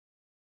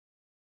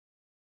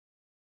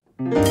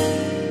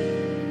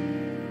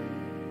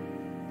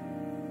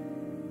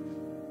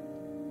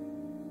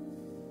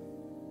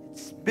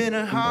It's been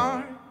a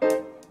hard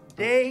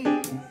day,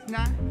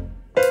 night,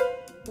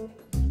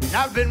 and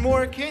I've been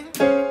working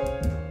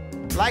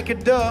like a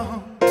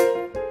dog.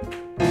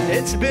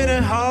 It's been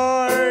a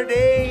hard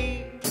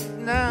day,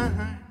 night.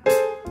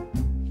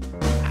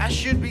 I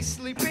should be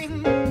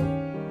sleeping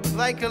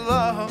like a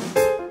log,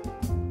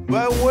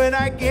 but when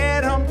I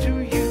get home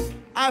to you,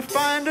 I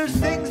find those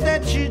things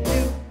that you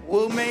do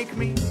will make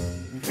me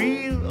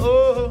feel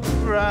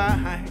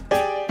alright.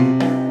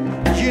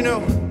 You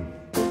know,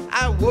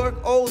 I work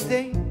all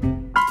day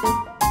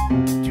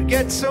to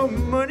get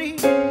some money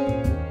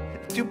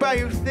to buy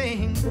you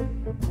things,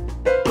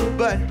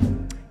 but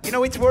you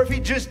know it's worth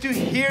it just to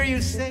hear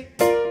you say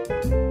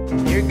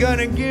you're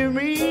gonna give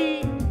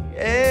me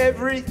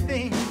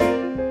everything.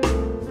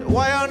 So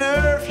why on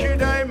earth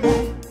should I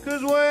move?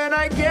 'Cause when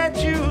I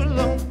get you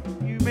alone,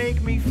 you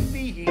make me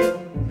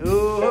feel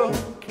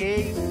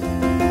okay.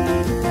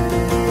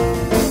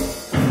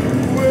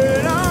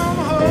 When I'm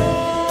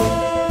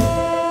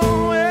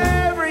home,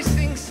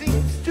 everything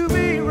seems to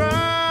be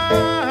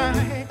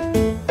right.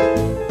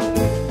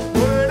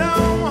 When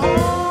I'm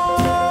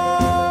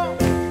home,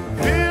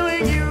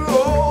 feeling you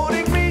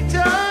holding me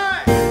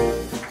tight,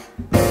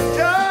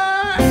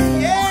 tight.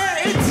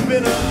 Yeah, it's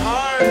been a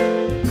hard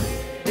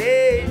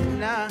day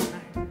night,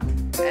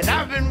 and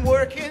I've been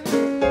working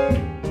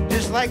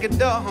just like a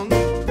dog.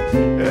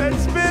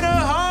 It's been a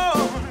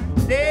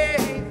hard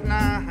day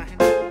night.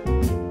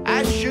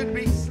 I should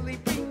be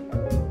sleeping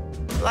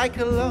like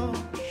a log,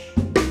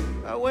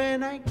 but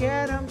when I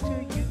get home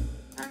to you,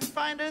 I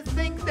find the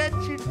things that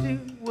you do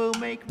will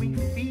make me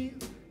feel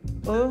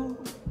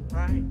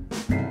alright.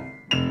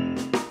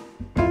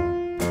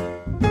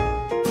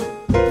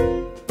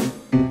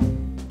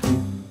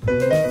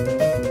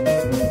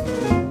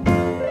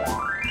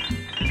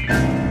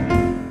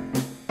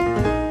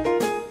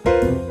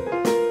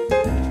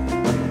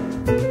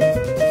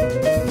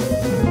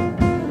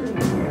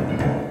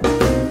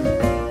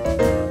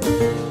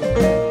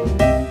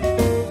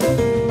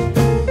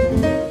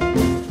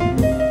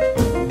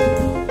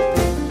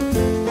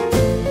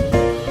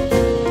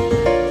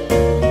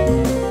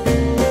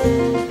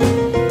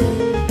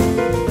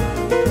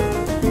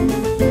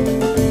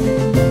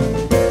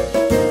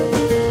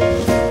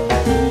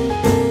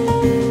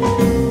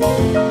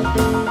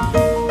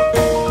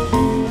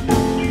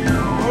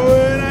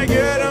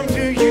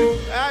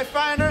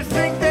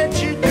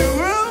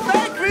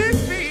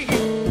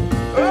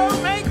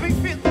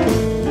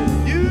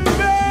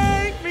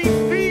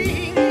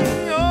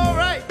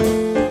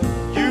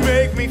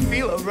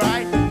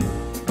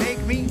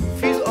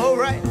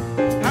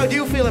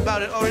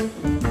 About it, Oren?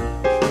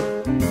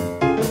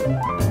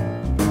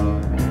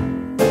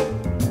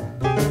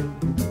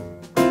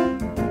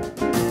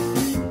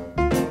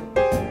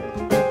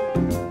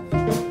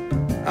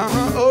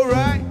 All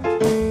right.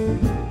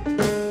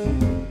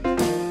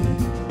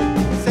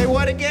 Say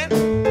what again?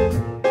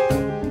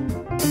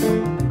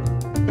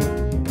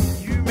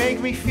 You make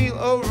me feel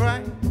all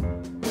right.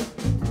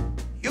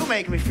 You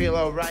make me feel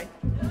all right.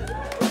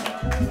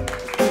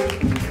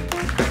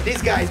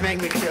 These guys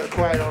make me feel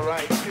quite all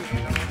right too.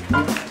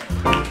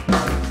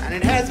 And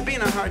it has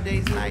been a hard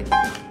day's night.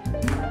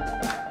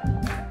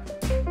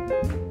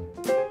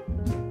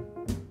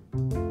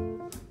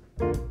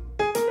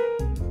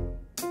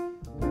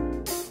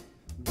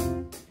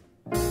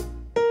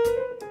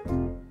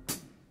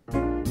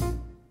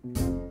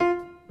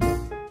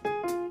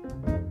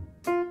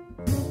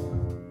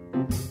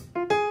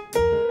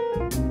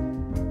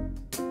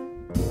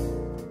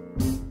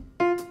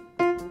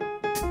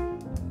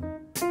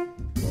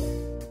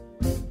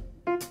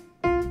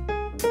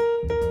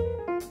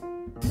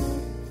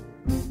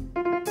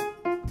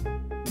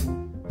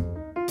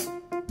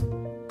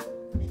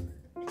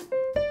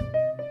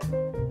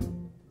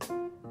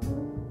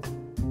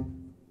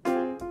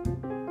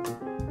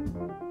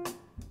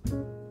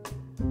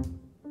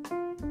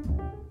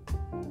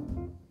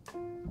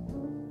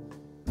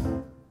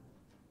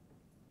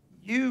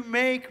 You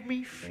make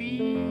me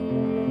feel